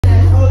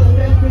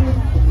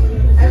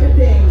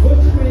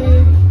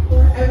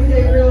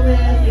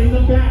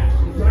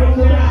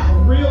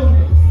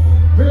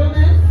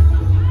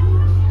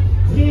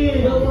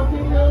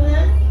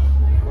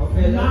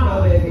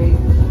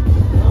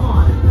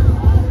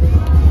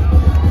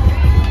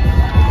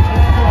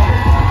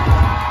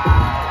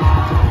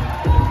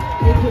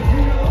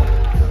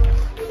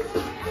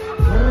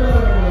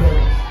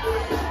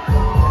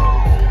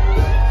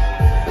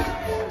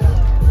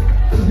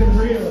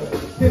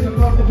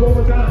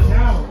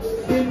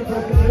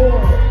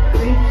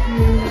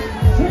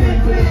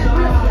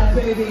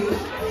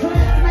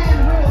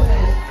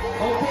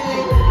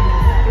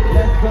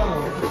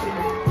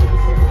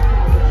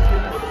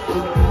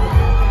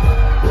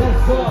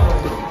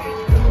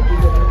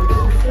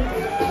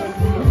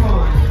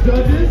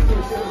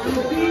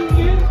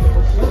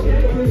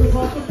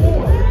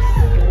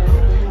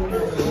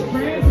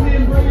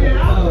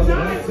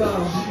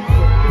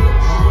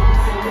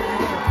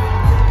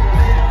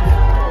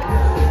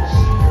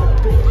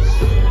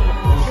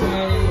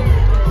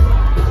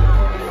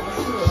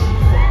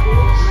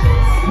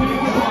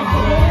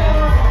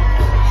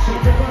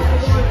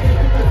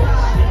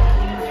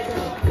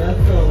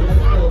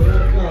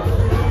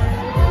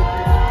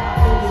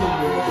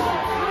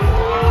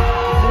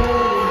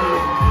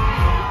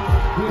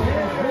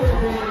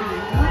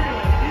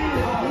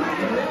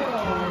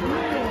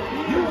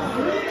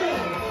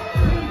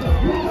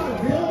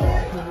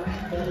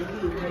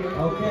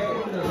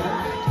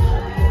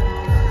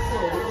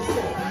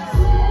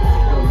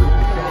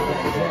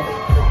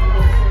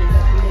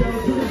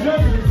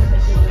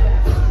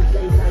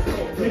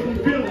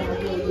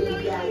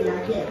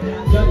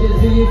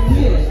you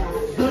see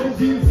it? Judges,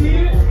 do you see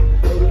it?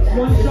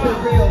 One It's shot.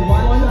 a real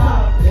one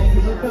shot. Thank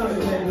you for coming,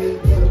 baby.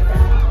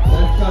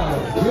 Let's go.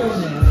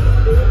 Realness.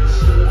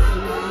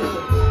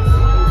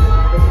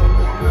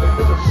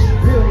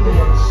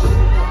 Realness.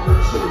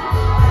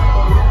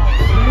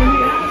 And then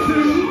the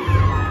attitude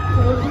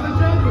goes to the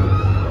judges.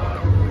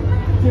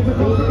 Give it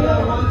We up to got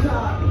them. one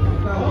shot.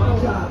 Got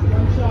one shot.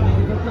 One shot. Thank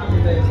you for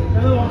coming, baby.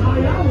 That little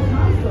high out was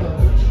nice though.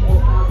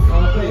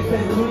 Okay,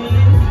 send queen.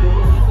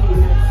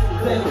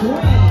 Send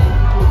queen.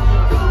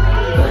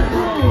 Send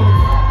queen.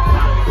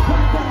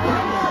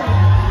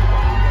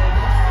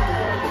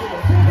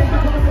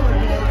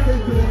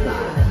 Take to the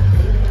side.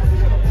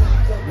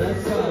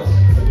 Let's go.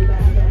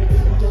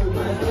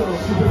 Let's go.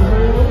 Is it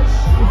real?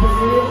 Is it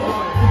real?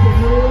 Is it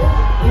real?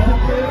 Is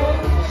it real?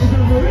 Is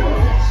it real?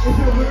 Is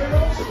it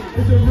real?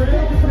 Is it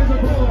real? Is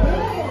it real?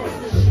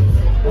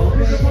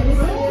 Okay.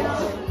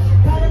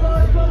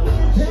 Category closing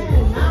in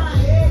 10, 9,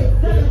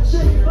 8, 7,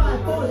 6,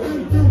 5, 4,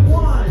 3, 2,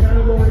 1.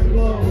 Category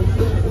closed.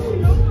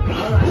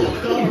 Alright,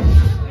 so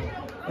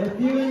if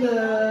you and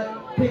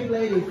the pink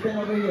lady stand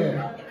over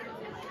here.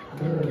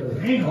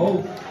 Damn.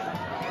 Oh.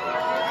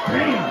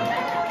 Damn.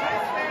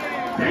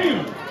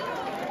 Damn.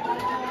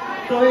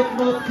 So it's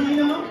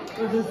Moschino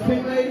versus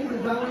pink ladies,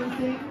 is that what I'm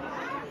seeing?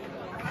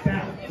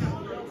 Stacked.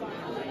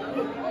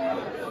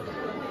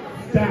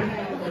 Stacked.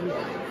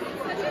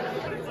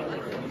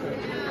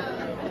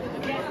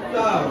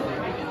 So.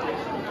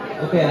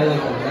 Okay, I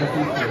like that. That's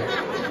easy.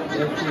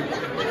 Let's see.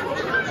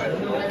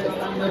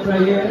 Look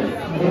right here.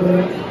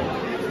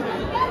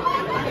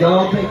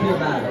 Go pick your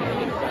battle.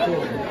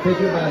 Pick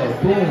your battle.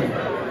 Boom.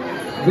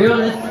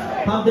 Realness.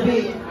 Pump the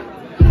beat.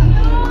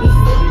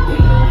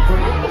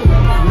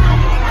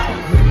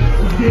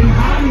 It's getting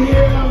hot in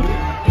here.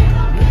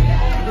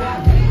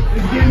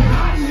 It's getting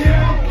hot in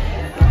here.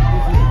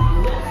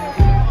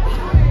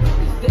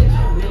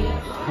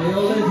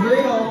 Real is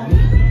real.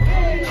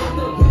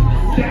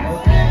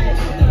 Stacked. Okay.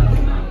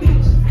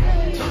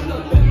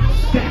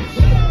 Stacked.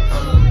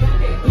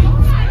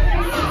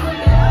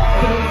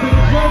 Sell it to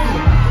the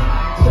judges.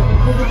 Sell it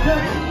to the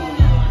judges.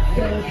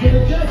 Sell it to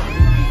the judges.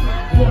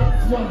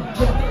 One.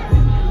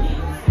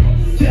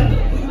 Sell it.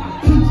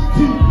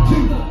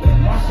 Two.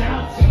 Watch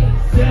out.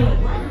 Sell it.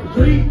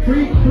 Three.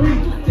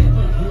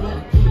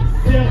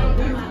 Sell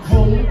it.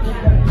 Hold.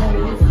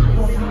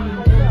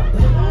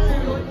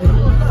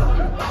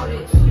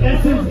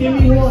 Essence, give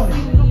me one.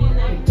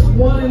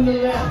 One in the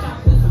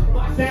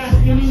left. Sass,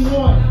 give me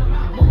one.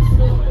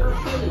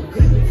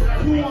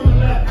 Two on the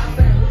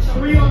left.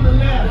 Three on the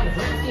left.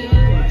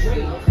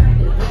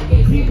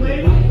 Pink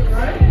lady,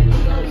 right?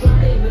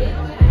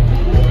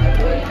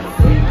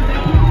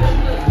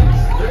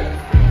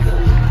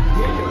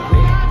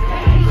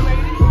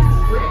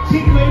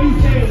 Pink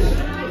lady says,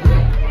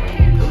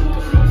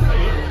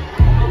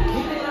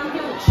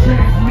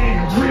 trans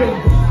man, real.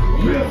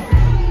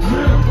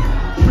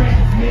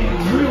 Trans man,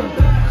 real.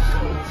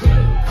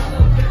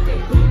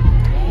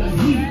 The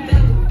heat.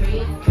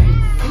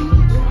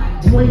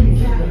 Bring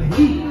the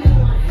heat.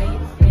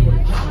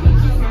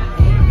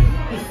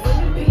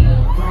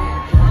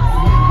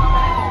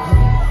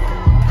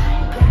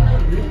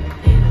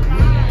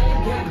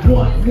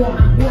 One.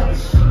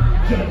 Judges.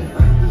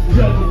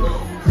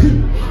 Two.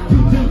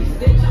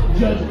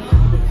 Judges.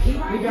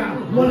 We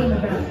got one in the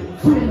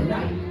back, two in the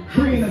back,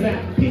 three in the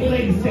back. Pink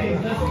lady says,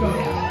 let's go.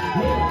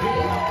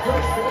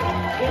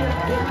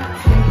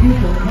 Thank you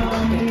for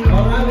coming.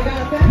 Alright, we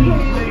got a fan Pink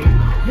queen. lady.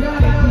 You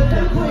gotta battle the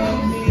fan queen.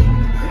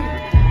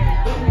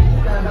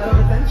 Gotta battle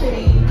the fan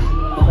queen.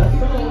 Let's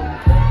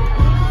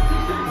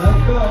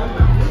go.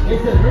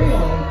 Is it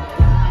real?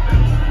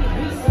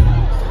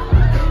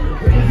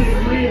 Is it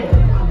real?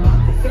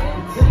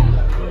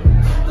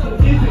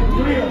 Is it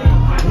real?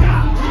 I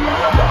got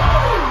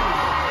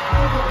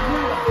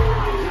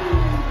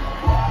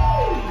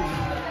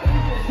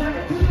Send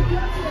it to the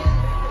judges.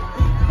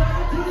 Send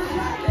it to the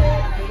judges.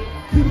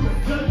 to the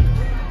judge.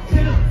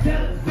 Send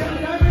it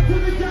Send it to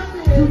the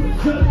judges. to the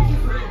judge.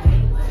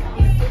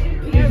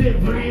 Is it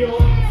real?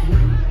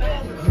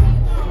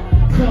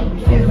 Tell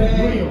me, is it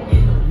real?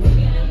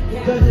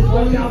 Judges,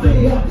 what do you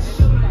 2001,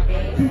 see?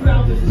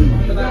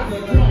 2002,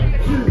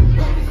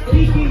 2002.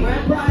 Speaking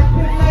Grand prize,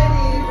 pink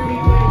ladies.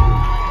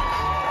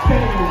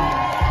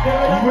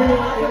 Real.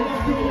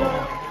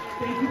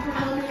 Thank you for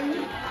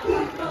coming.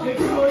 Make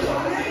sure